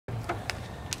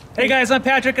Hey guys, I'm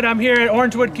Patrick and I'm here at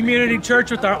Orangewood Community Church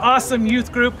with our awesome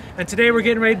youth group, and today we're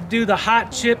getting ready to do the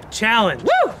Hot Chip Challenge.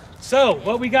 Woo! So,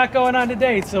 what we got going on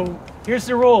today, so here's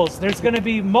the rules. There's gonna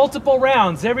be multiple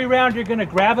rounds. Every round you're gonna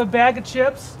grab a bag of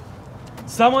chips.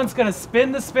 Someone's gonna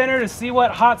spin the spinner to see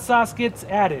what hot sauce gets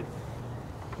added.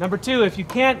 Number two, if you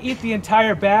can't eat the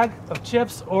entire bag of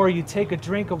chips or you take a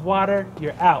drink of water,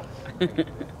 you're out.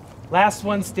 Last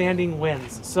one standing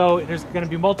wins. So there's going to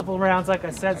be multiple rounds, like I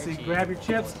said. So you grab your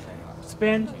chips,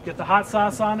 spin, get the hot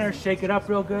sauce on there, shake it up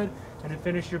real good, and then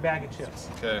finish your bag of chips.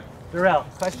 Okay. Darrell,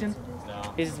 question?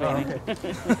 No. He's waiting.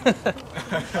 Okay.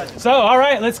 So, all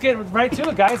right, let's get right to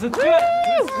it, guys. Let's do it.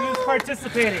 Who's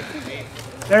participating?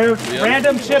 There are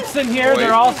random chips in here.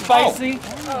 They're all spicy.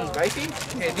 Oh. Spicy?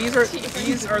 Okay, these are the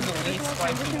least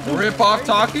spicy. Rip-off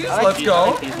Takis, let's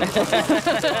go.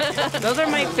 Those are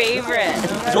my favorite.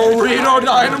 Dorito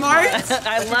Dynamite?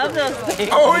 I love those things.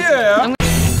 Oh yeah.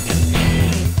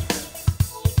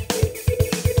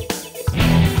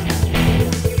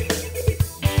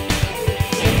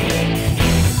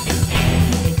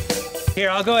 Here,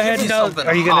 I'll go ahead and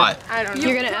are you gonna? I don't know.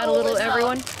 You're gonna add a little to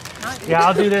everyone? Yeah,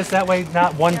 I'll do this. That way,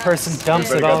 not one person dumps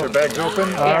it all. Got their bags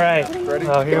open? All right. Ready?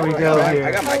 Oh, here we go. Here.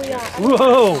 I got my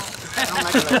Whoa!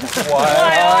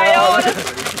 Wow.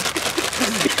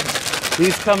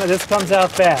 This comes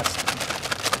out fast.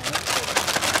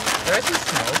 Did I see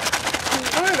smoke?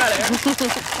 Don't worry about it.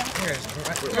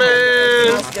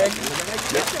 Man,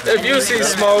 if you see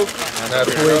smoke, that's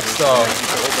weak stuff.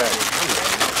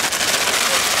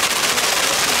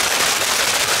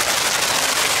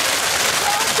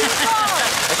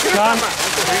 John,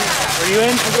 are you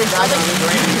in?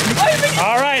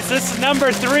 All right, so this is number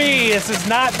 3. This is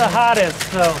not the hottest,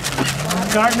 so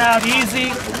starting out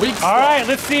easy. All right,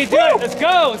 let's see you do it. Let's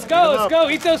go, let's go, let's go.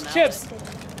 Eat those chips.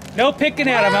 No picking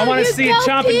at them. I want to see you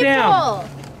chomping down.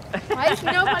 Why is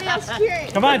nobody else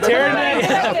cheering? Come on, tear into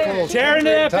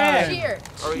that bag. Cheer.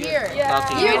 Cheer.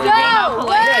 Yeah. You go.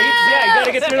 Yeah, you got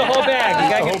to get through the whole bag. You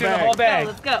got to get through the whole bag.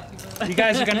 Let's go. You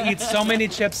guys are going to eat so many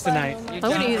chips tonight. I'm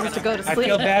going to use it to go to I sleep.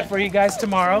 feel bad for you guys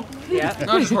tomorrow. Yeah.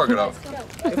 No, just work it out.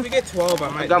 If we get 12,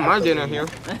 I got my dinner here.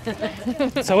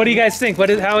 So what do you guys think?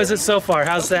 How is it so far?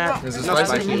 How's that? Is it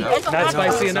spicy enough? Not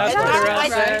spicy enough?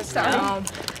 No.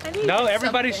 No,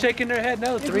 everybody's shaking their head.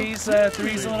 No, three's a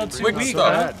little too Wicked weak.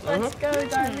 stuff. Huh? Let's go,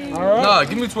 Darlene. All right. No,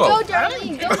 give me 12. Go,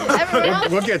 Darlene. Go. Everyone else.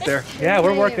 We'll get there. Yeah,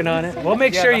 we're working on it. We'll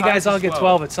make sure you guys all get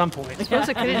 12 at some point. Suppose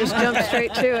I could have just jumped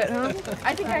straight to it, huh?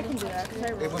 I think I can do that.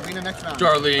 It would be the next round.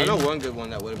 Darlene. I know one good one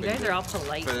that would have You been. guys are all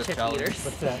polite chip eaters.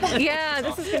 What's that? Yeah,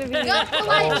 this is going to be... Oh, Go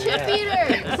polite chip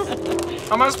eaters.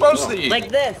 How am I supposed to eat? Like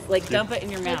this, like dump it in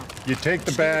your mouth. You take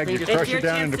the bag, you It's crush your it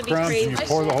down chance into to be crumbs, and you crazy.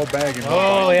 pour the whole bag in.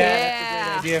 Oh, yeah. Yeah.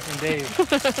 That's a good idea from Dave.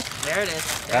 There it is.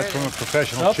 That's from a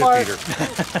professional So chip far- eater.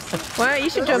 Well, you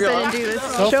should jump in and do this.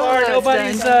 So Show far, them how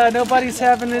it's done. nobody's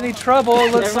having any trouble.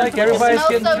 It looks like everybody's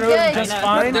Smells getting so through it good. just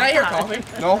fine. Did I hear coffee?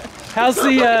 No. How's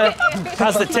the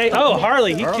taste? Oh,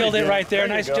 Harley, he killed it right there.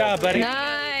 Nice job, buddy.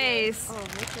 Nice.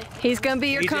 He's going to be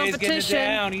your EJ's getting it competition.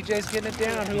 down. EJ's getting it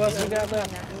down. Who else we got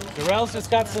left? Darrell's just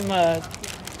got some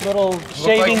little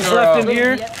shavings you're, left in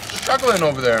here. Struggling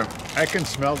over there. I can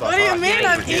smell the What do you mean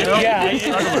I'm eating? Yeah.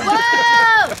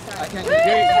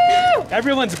 Whoa!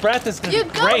 Everyone's breath is going to You be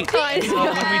go, great. guys. When we do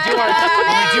our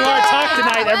talk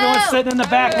tonight, everyone's sitting in the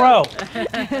back row.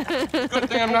 Good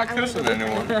thing I'm not kissing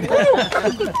anyone.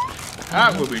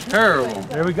 That would be terrible.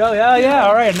 There we go. Yeah.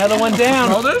 All right, another one down.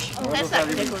 Smell this?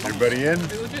 Everybody in?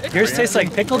 Yours tastes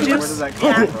like pickle juice?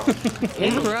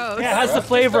 It's gross. Yeah, how's the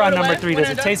flavor on number 3?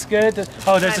 Does it taste good?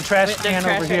 Oh, there's a trash can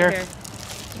over here.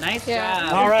 Nice Yeah.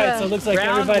 job. All right, so it looks like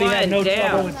Round everybody had no one down.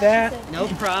 trouble with that. No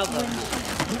problem.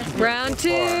 Round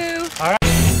 2.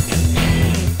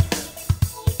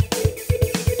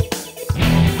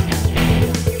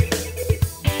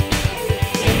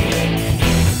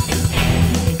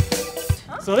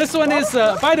 So this one is,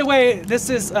 by the way,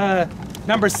 this is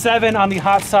number 7 on the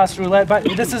hot sauce roulette. But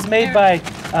this is made by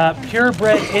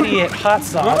Purebred Idiot Hot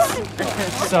Sauce.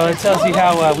 So it tells you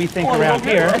how we think around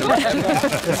here.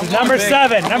 This is number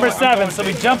 7. So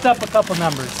we jumped up a couple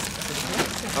numbers.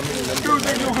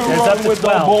 There's up to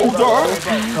 12.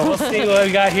 So we'll see what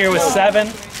we got here with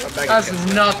 7. That's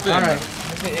nothing. All right.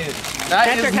 That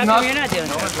Patrick, is how come nothing. you're not doing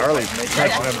it? Harley's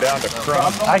crunching them down to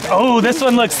crumbs. Oh, this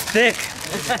one looks thick.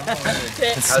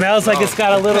 It smells like it's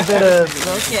got a little bit of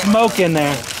smoke in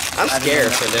there. I'm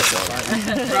scared for this one.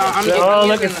 Oh,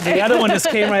 look, the other one just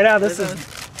came right out. This is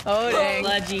Oh, dang.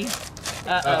 Sludgy.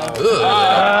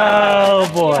 Oh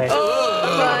boy.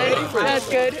 That's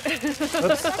good. It's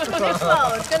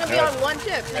gonna be on one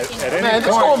chip. Man, this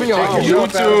won't be on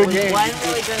YouTube. One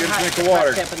really good hot drink of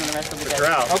water. chip and then the rest will be good.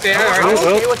 Drought. Okay, I'm alright.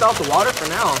 okay without the water for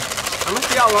now. I'm gonna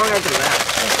see how long I can last.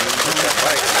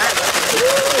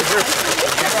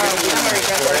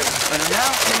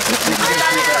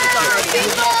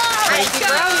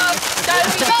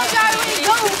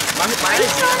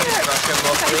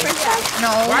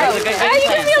 Hey, you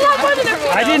gave me a lot more than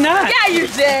everyone. I did not. Yeah, you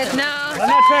did. No. I'm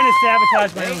not trying to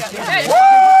sabotage my own team.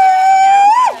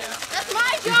 That's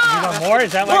my You job. want more?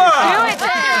 Is that what Do you're it there.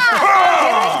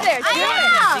 Do it there.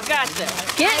 You got this.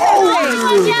 Get in their faces.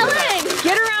 I'm yelling.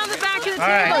 Get around the back of the All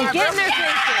right. table and get in their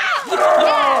faces.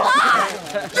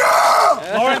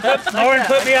 Lauren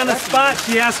put me on the spot.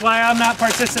 She asked why I'm not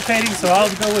participating, so I'll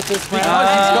go with this round.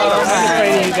 I'm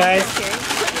afraid of you guys.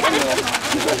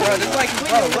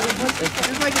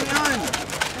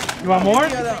 You want more?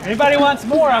 Anybody wants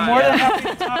more? I'm more than happy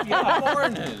to top you off.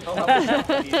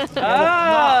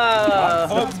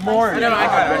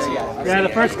 Oh. Yeah, the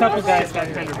first couple guys got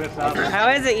kind of ripped off. How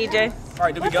is it, EJ?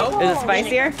 Alright, did we go? Is it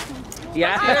spicier?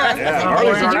 Yeah.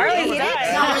 Charlie, eat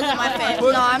it? No, it's my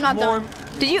favorite. No, I'm not done.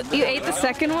 Did you ate the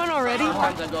second one already?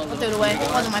 I'll throw it away. It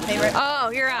wasn't my favorite.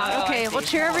 Oh, you're out. Okay, well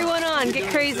cheer everyone on.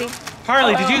 Get crazy.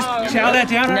 Harley, did you chow that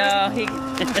down? No, he.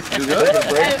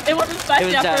 It wasn't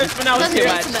spicy at first, but now it's Too too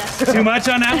much. much. Too much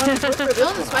on that one? It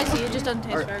wasn't spicy. It just doesn't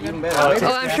taste very good.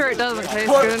 Oh, I'm sure it doesn't taste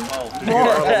good.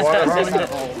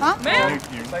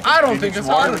 I don't think it's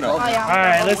hard enough. Oh yeah. All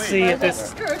right, let's see if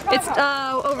this. It's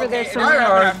over there I somewhere.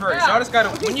 got it first. Y'all just gotta,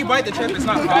 when you bite the chip, it's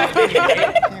not hot. I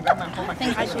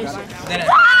think I should.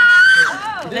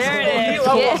 There it is.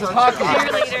 No,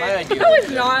 it's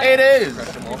not. It is.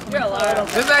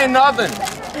 This ain't nothing.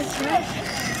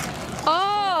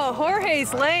 Oh,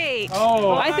 Jorge's late.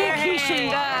 Oh, I think he should he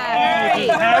die.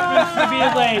 happens to be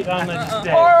late on the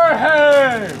day.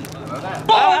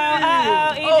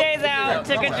 Oh, EJ's out.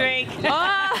 Took a drink.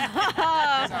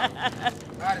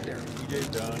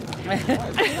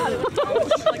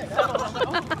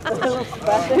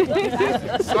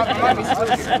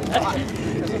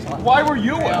 Why were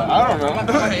you out? I don't know.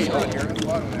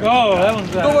 Oh, that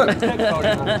one's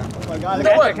bad.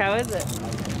 Patrick, how is it?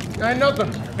 Ain't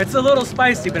nothing. It's a little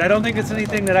spicy, but I don't think it's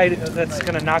anything that's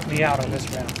gonna knock me out on this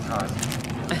round.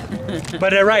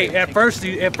 But right, at first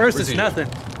it's nothing.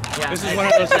 Yeah. This is one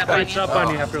of those that bites up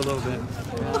on you after a little bit.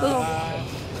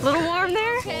 Little warm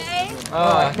there?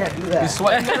 You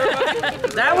sweating?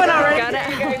 That one already. Got it.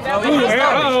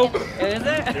 Uh-oh. Is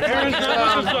it? Aaron's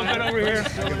doing something over here.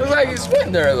 Looks like he's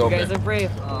sweating there a little You guys bit. are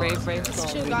brave. Brave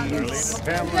souls.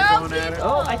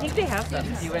 Oh, I think they have some.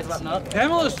 Do you guys want milk?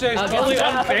 Pamela stays totally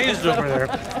unfazed over there.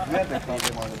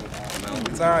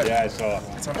 It's alright. Yeah, I saw it.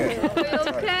 It's okay.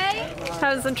 Okay.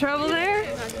 Having some trouble there?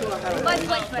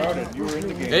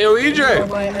 Hey, yo, EJ.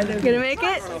 Gonna make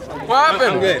it? What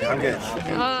happened? I'm good. I'm good.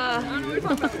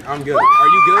 I'm good. Are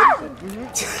you good?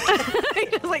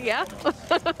 He's like, yeah.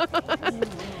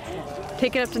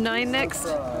 Take it up to 9 next.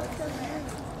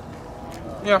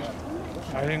 Yeah.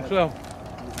 I think so.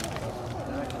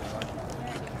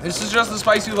 This is just the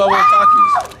spicy level of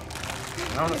Takis.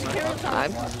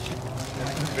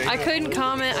 I couldn't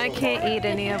comment. I can't eat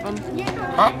any of them.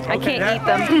 Huh? I can't eat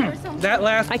them. That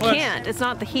last I push. can't. It's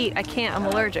not the heat. I can't. I'm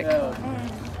allergic.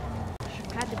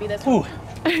 Had to be this. Ooh,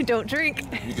 Don't drink.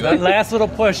 that last little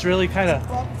push really kind of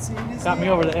got me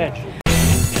over the edge.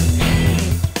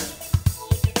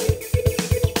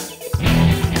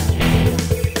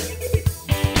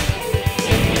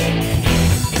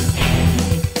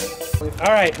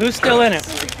 All right, who's still in it?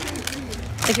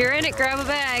 If you're in it, grab a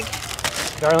bag.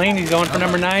 Darlene, you going for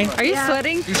number 9? Are you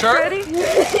sweating? You sure? Ready?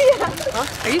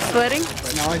 Are you sweating?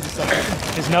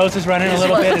 His nose is running a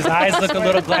little bit. His eyes look a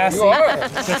little glassy,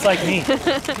 just like me. Look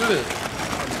at this.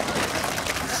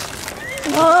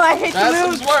 Oh, I hate That's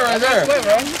some sweat right there.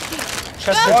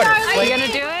 Trust the water. Are you gonna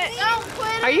do it? Don't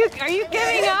quit. Are you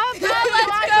giving up? No,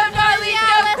 let's go,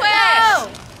 Darlene. Don't quit.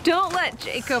 Don't let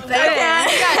Jacob win. Oh,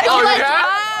 you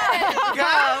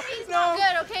have? He's not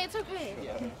good, okay? It's okay.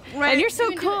 And you're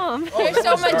so calm. You're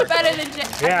so much better than Jay.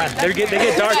 Yeah, they get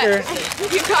darker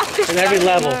You got this. at every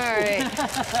level. All right.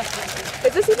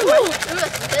 Is this even Ooh,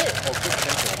 that's thick.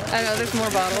 I know there's more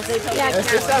bottles. Yeah,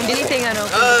 Anything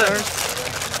unopened first.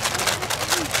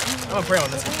 I'm gonna pray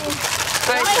on this one.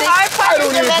 All right, I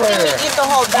don't need prayer. Eat the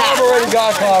whole I've already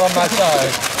got caught on my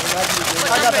side.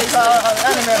 Are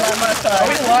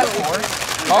we the last four?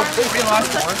 Huh? Are we the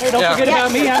last four? Hey, don't forget about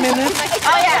me. I'm in this.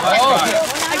 Oh, yeah. Oh,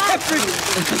 I kept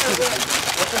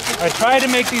I tried to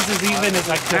make these as even as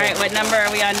I could. All right, what number are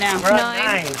we on now? We're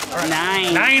at 9.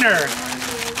 9. Niner.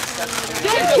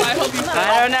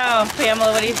 I don't know.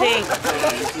 Pamela, what do you think?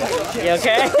 You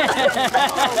okay?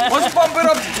 Let's bump it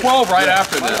up to 12 right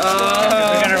after this.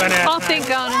 We're gonna run out. I'll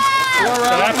think on it.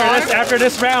 So after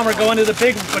this round, we're going to the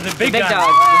big gun. The big dog. The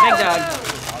big dog.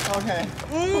 Okay.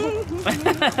 It's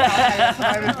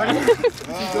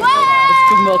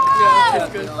good milk.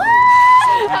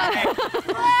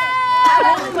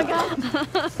 Oh my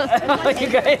god. You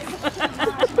guys.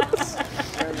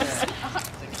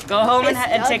 Go home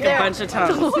and take a bunch of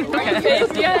Tums. No,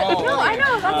 I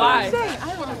know. That's what I'm saying. I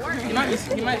don't want to work.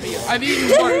 He might be. I've eaten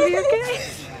more. Are you okay?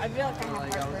 I feel like I have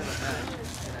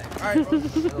heartburn.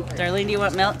 Darlene, do you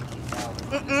want milk?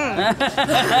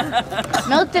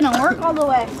 Milk didn't work all the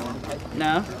way.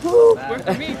 No? Work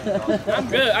for me. I'm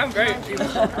good. I'm great.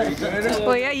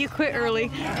 Well, yeah, you quit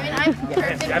early.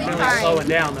 It's definitely slowing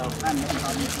down though.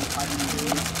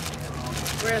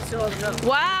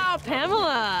 Wow,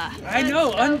 Pamela. I know.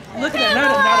 Look at that.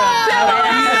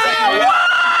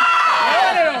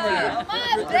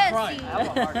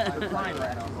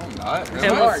 Not a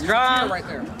It was strong. Right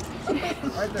there.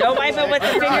 Don't wipe it with the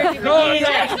fingers. You can eat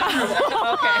it.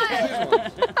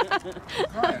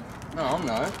 Okay. No, I'm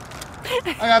not.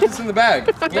 I got this in the bag.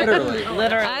 Literally.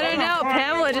 Literally. I don't know.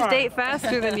 Pamela just ate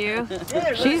faster than you.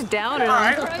 She's down and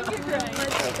all.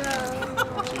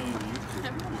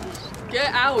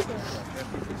 Get out.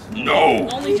 No.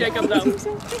 Only Jacob though.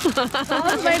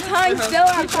 My tongue's still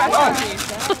on pressure.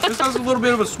 This has a little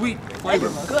bit of a sweet flavor.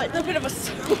 It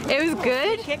was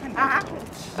good?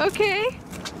 Okay.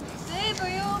 Dave, are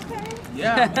you okay?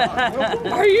 Yeah.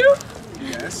 Are you?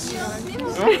 Yes.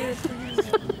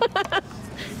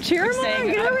 Cheer him on.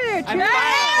 Get over there. Cheer him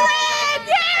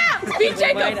on. Beat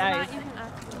Jacob. White ice.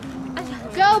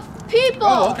 Go, people.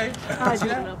 Oh, okay. Yeah,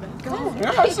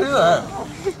 I see that.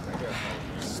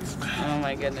 Oh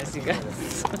my goodness, you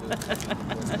guys.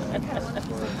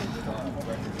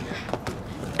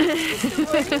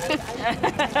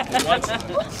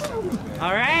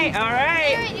 All right, all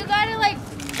right. You gotta like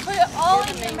put it all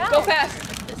in your mouth. Go fast.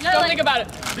 Don't think about it.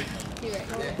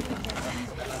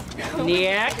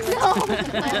 Next.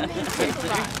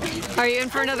 Are you in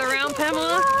for another round,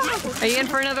 Pamela? Are you in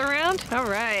for another round? All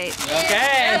right.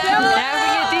 Okay. Now we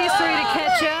get these three to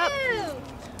catch up.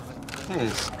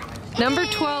 Number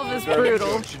 12 is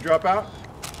brutal. Should drop out?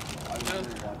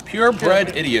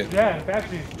 Purebred idiot. Yeah, it's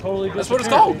actually totally good. That's what it's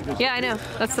called. Yeah, I know.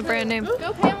 That's the brand name.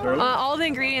 Go Pamela. All the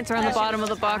ingredients are on the bottom of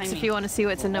the box if you want to see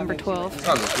what's in number 12.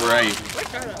 Sounds great.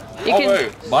 You Oh can,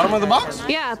 wait, bottom of the box?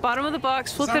 yeah, bottom of the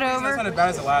box, flip it over. as bad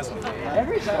as the last one.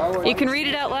 You can read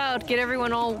it out loud, get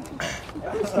everyone all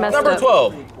messed Number up.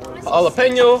 12.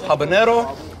 Jalapeno,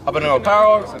 habanero, habanero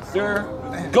powder,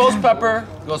 ghost pepper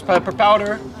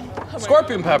powder,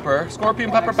 scorpion pepper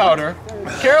powder,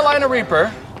 Carolina Reaper,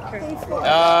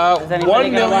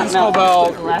 1 million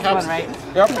Scoville. The last one, right?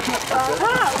 Yep.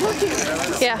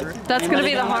 Yeah, that's gonna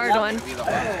be the hard one.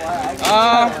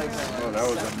 Oh, that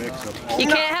was a mix-up. You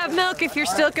can't have milk if you're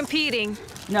still competing.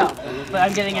 No, but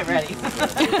I'm getting it ready.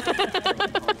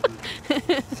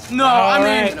 No, I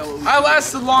mean, I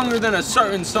lasted longer than a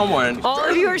certain someone. All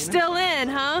of you are still in,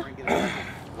 huh?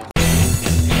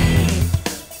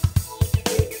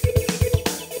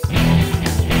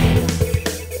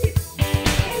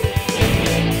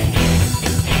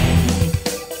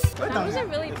 That was a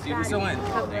really bad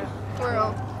cover.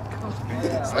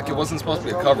 It's like it wasn't supposed to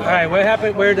be a cover. All right, what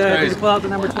happened? Where did you pull out the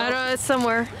number 12? I don't know, it's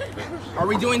somewhere. Are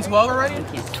we doing 12 already?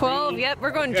 12, yep,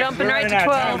 we're going jumping We're right running to out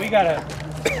of time. 12. We gotta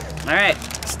All right.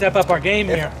 step up our game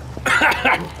here.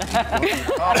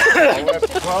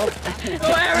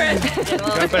 Aaron!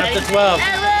 Jumping up to 12.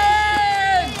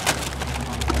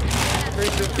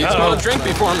 He smelled a drink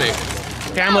before me.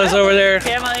 Pamela's over there.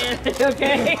 Pamela, you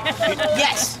okay?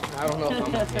 Yes! I don't know if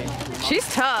I'm okay. She's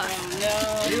tough.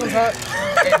 Hey,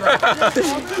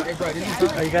 bro, did you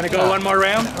Are you gonna go one more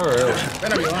round?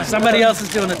 Somebody else is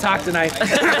doing the talk tonight.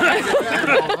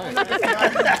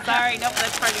 Sorry, nope,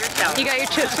 that's part of your challenge. You got your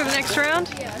chips for the next round?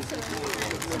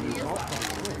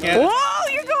 Whoa,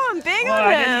 you're going big on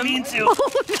I them. didn't mean to. Well,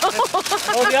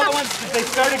 the other ones, they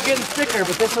started getting thicker,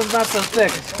 but this one's not so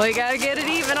thick. Well, you gotta get it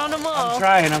even on them all. I'm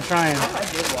trying.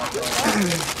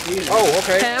 Oh,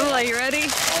 okay. Pamela, you ready?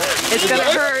 It's gonna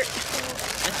hurt.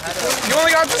 You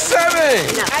only got to 7. I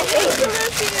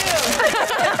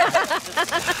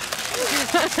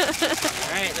All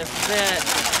right, this is it.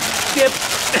 Skip.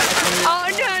 Oh,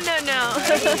 no.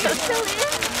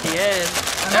 He is.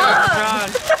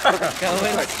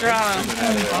 Going strong.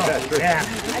 Yeah.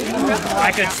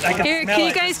 I could Here, smell can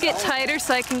you it. guys get tighter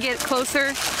so I can get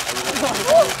closer?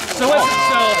 So what's it?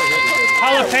 So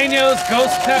jalapenos,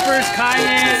 ghost peppers,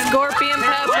 cayenne, Scorpion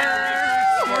pepper.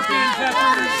 scorpion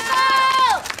peppers.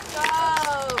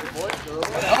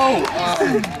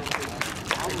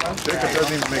 Jacob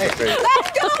doesn't even make a face.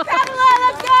 Let's go, Pamela!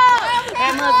 Let's go!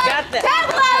 Pamela's got this.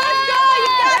 Pamela, let's go! You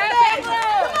got this!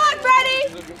 Come on, Freddie!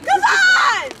 Come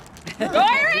on!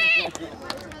 Dory!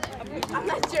 I'm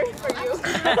not cheering for you.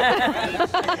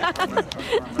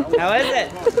 How is it?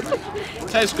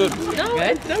 Tastes good.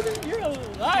 Good?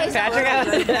 Patrick,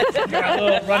 Got a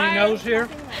little runny nose here.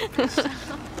 is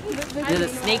it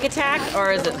sneak attack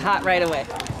or is it hot right away?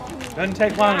 Doesn't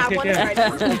take long to kick in.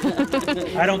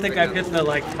 I don't think I've hit the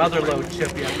mother load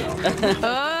chip yet though.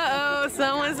 Uh-oh,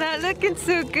 someone's not looking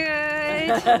so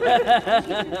good.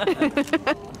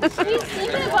 He's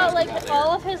thinking about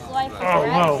all of his life. Oh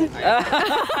whoa.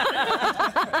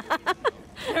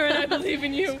 Aaron, I believe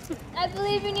in you. I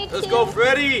believe in you too. Let's go,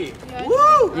 Freddie.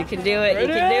 You can do it. You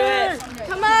can do it.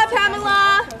 Come on,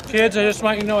 Pamela! Kids, I just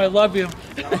want you to know I love you.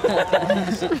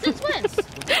 Since when?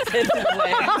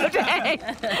 Okay.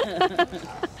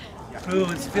 Ooh,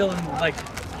 it's feeling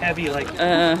heavy,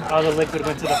 all the liquid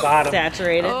went to the bottom.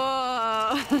 Saturated.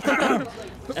 Oh.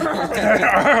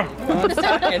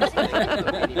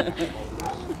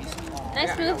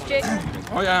 Nice move, Jake.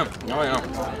 Oh yeah. Oh yeah.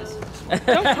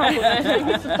 Don't compliment him.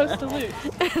 He's supposed to lose.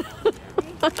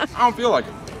 I don't feel like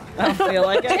it. I don't feel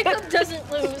like it. Jacob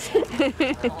doesn't lose.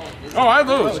 Oh, I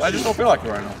lose. I just don't feel like it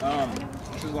right now.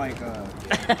 This is like,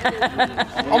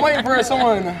 I'm waiting for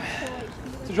someone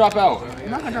to drop out. I'm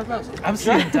not gonna drop out. I'm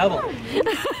seeing double.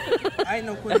 I ain't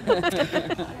no quitter.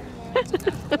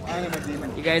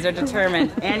 You guys are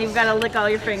determined. And you've got to lick all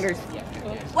your fingers.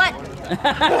 What?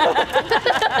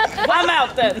 I'm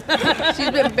out then.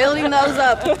 She's been building those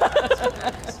up.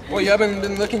 Well, you haven't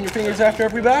been licking your fingers after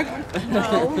every bag? Then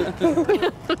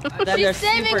they're She's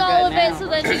saving super all good of it now. so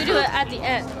then you do it at the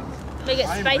end. Make it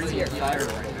spicier.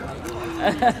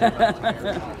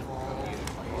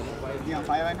 You on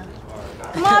fire right now?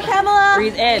 Come on, Pamela!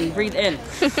 Breathe in. Breathe in.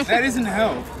 That isn't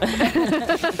help.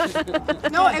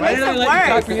 No, it Why makes did I it let you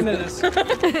talk worse. me into this?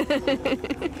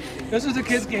 This is a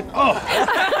kid's game. Oh!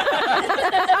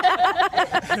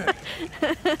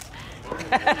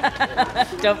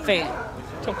 Don't faint.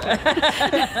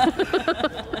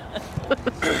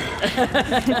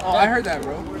 Oh, I heard that,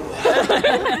 bro.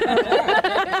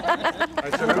 I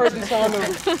heard the sound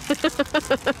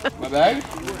of my bag?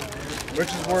 Which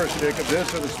is worse, Jacob,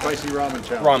 this or the spicy ramen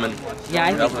challenge? Ramen. Yeah,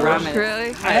 I think ramen.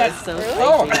 Really? That is so spicy.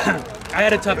 Oh, I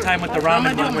had a tough time with the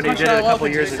ramen one when he did it a couple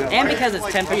years ago. And because it's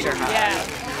temperature hot. Yeah.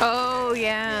 Oh,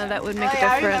 yeah, that would make a Oh, yeah,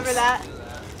 I difference. remember that.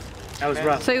 That was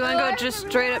rough. So you want to go just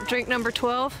straight up drink number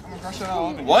 12?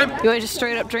 what? You want to just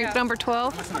straight up drink number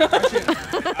 12?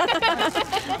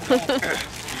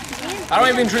 I don't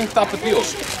even drink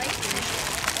tapatios.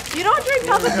 You don't drink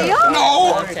tapatio?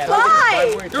 No!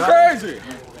 Why? You're crazy!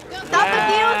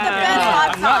 Tapatio is the best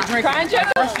hot sauce. Trying to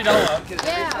brush it all up.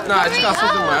 Yeah. Nah, I just got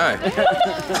something in my eye.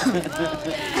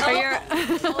 Are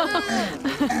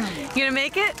you gonna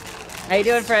make it? How you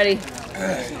doing, Freddie?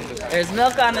 There's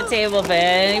milk on the table if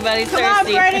anybody's Come on,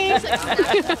 thirsty. Freddie!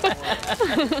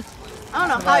 I don't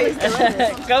know how he's doing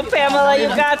this. Go, Pamela, you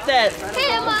got this.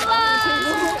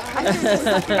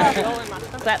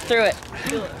 Slap through it.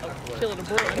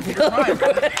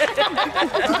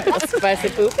 Spicy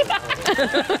poop.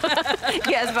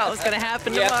 Yeah, that's about what's gonna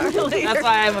happen Yep. tomorrow. That's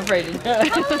why I'm afraid. How long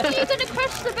are you gonna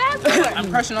crush the bag for? I'm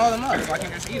crushing all them up so I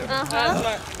can just eat them.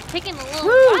 Uh-huh. Taking a little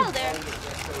while there.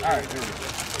 All right, here we go.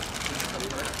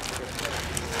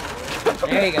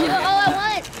 There you Do it go. all at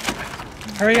once.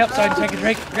 Hurry up so I can take a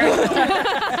drink.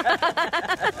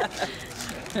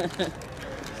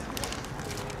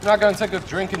 I'm not gonna take a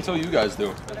drink until you guys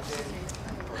do.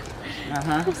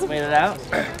 Just wait it out.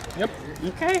 Yep.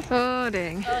 Okay. Oh,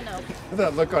 dang. Look at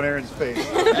that look on Aaron's face.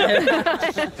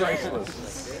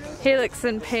 Priceless. He looks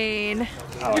in pain.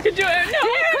 You can do it.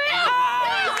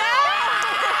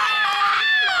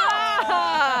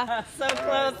 No! So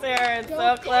close, Aaron.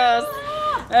 So close.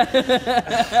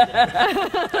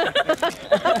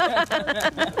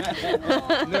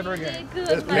 Never again.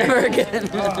 Never again.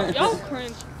 Y'all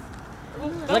cringe.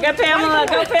 Look at Pamela.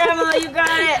 Go, Pamela. You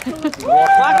got it.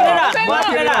 Walking it up.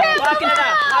 Walking it up. Walking it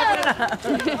up.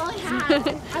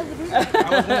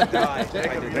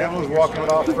 Pamela's walking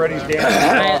without Freddie's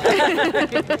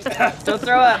dancing. Don't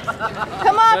throw up.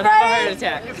 Come on, Don't have a heart Freddie.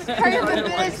 attack. Hurry up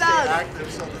and finish those.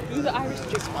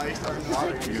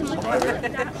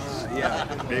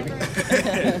 Maybe. I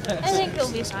think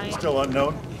it'll be fine. Still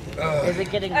unknown. Is it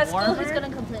getting At school, warm? he's gonna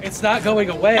complain. It's not going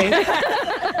away. I'm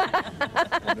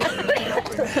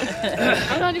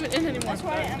not even in anymore.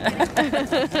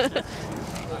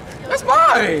 That's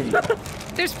mine.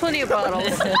 There's plenty of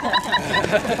bottles. I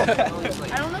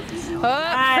don't know if you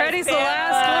Oh, Freddie's the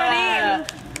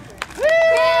last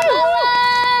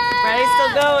Freddie's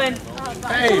still going.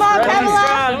 Hey, Come on, Freddie.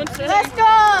 Pamela. Let's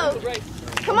go.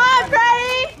 Come on,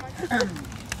 Freddie.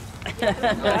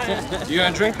 You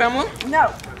gonna drink, Pamela?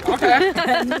 No. Okay.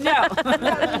 No.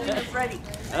 Freddie.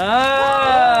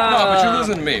 Oh. No, but you're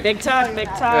losing to me. Big talk, big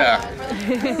talk. Yeah.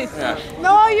 Yeah.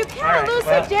 No, you All can't right, lose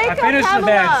well, to Jacob, I finished the Pamela.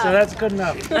 bag, so that's good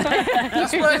enough.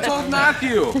 That's what I told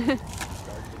Matthew.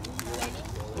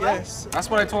 Yes. That's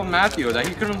what I told Matthew, that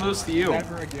he couldn't lose to you.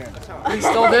 Never again. He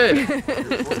still did.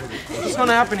 What's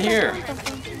gonna happen here?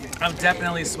 I'm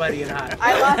definitely sweaty and hot.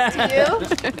 I lost to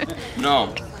you.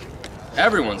 No.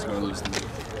 Everyone's gonna lose to me.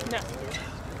 No.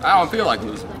 I don't feel like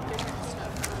losing.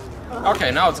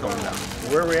 Okay, now it's going down.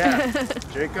 Where are we at?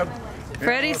 Jacob?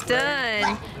 Freddie's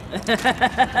done.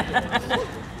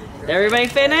 Everybody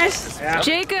finished?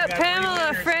 Jacob,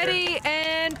 Pamela, Freddie,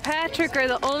 and Patrick are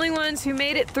the only ones who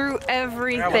made it through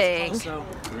everything. We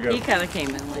He got kind of came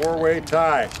in. a four-way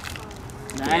tie.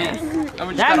 Nice. And we just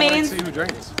That gotta wait means- and see who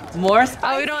drinks. More spicy.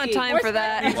 Oh, we don't have time for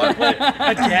that.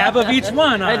 A dab of each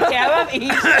one. A Huh? tab of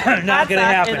each. Not gonna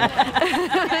happen.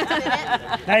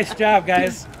 Nice job,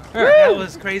 guys. That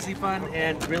was crazy fun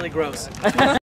and really gross.